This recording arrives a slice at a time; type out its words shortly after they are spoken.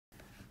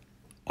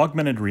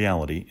Augmented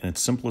reality, in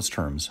its simplest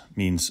terms,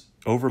 means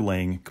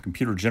overlaying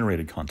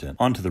computer-generated content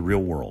onto the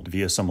real world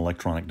via some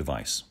electronic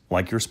device,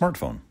 like your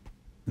smartphone.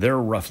 There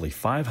are roughly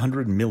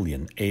 500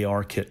 million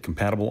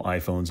ARKit-compatible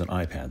iPhones and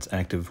iPads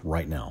active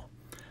right now.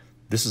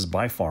 This is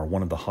by far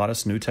one of the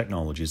hottest new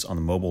technologies on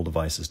the mobile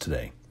devices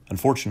today.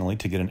 Unfortunately,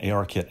 to get an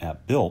ARKit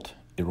app built,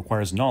 it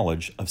requires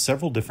knowledge of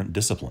several different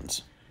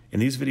disciplines. In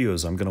these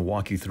videos, I'm going to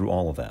walk you through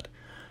all of that.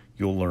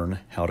 You'll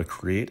learn how to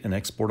create and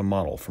export a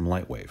model from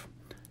LightWave,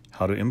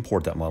 how to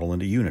import that model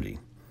into Unity,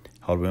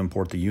 how to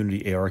import the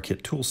Unity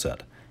ARKit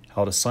toolset,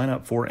 how to sign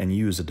up for and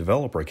use a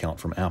developer account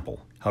from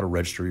Apple, how to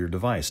register your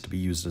device to be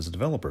used as a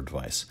developer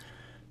device,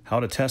 how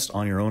to test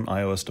on your own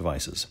iOS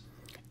devices,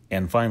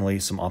 and finally,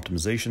 some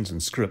optimizations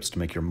and scripts to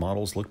make your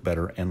models look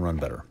better and run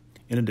better.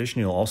 In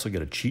addition, you'll also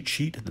get a cheat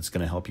sheet that's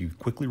going to help you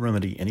quickly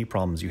remedy any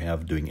problems you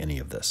have doing any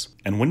of this.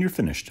 And when you're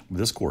finished with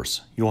this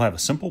course, you'll have a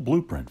simple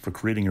blueprint for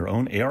creating your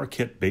own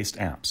ARKit-based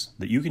apps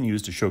that you can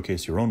use to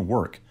showcase your own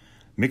work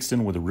mixed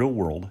in with the real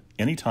world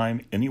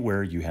anytime,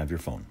 anywhere you have your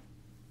phone.